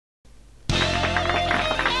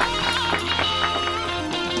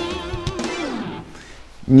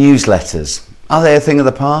Newsletters. Are they a thing of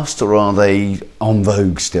the past, or are they on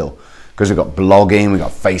vogue still? Because we've got blogging, we've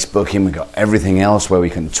got Facebooking, we've got everything else where we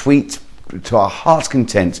can tweet to our heart's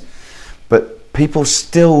content. But people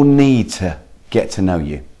still need to get to know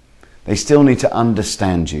you. They still need to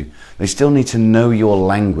understand you. They still need to know your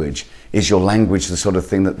language. Is your language the sort of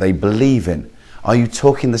thing that they believe in? Are you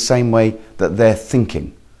talking the same way that they're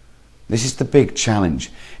thinking? This is the big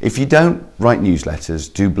challenge. If you don't write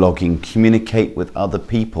newsletters, do blogging, communicate with other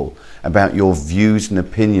people about your views and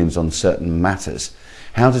opinions on certain matters,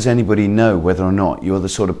 how does anybody know whether or not you're the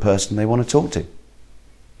sort of person they want to talk to?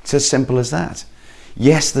 It's as simple as that.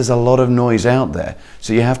 Yes, there's a lot of noise out there,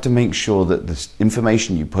 so you have to make sure that the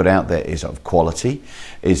information you put out there is of quality,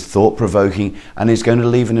 is thought-provoking, and is going to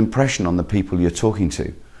leave an impression on the people you're talking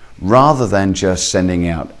to, rather than just sending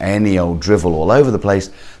out any old drivel all over the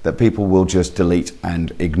place that people will just delete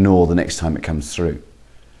and ignore the next time it comes through.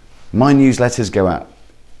 My newsletters go out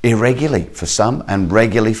irregularly for some and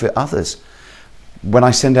regularly for others. When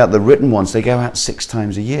I send out the written ones, they go out 6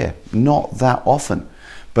 times a year. Not that often,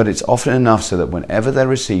 but it's often enough so that whenever they're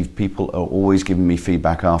received, people are always giving me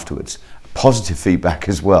feedback afterwards. Positive feedback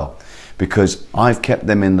as well, because I've kept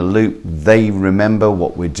them in the loop. They remember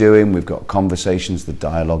what we're doing. We've got conversations. The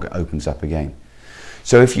dialogue opens up again.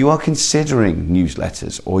 So if you are considering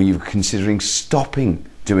newsletters, or you're considering stopping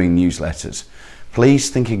doing newsletters,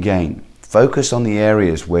 please think again. Focus on the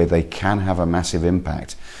areas where they can have a massive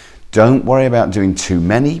impact. Don't worry about doing too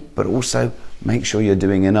many, but also make sure you're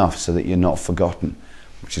doing enough so that you're not forgotten,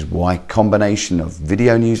 which is why combination of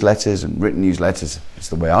video newsletters and written newsletters is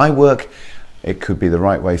the way I work. It could be the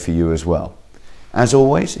right way for you as well. As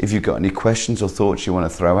always, if you've got any questions or thoughts you want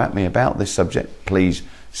to throw at me about this subject, please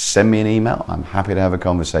send me an email. I'm happy to have a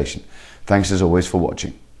conversation. Thanks as always for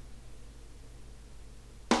watching.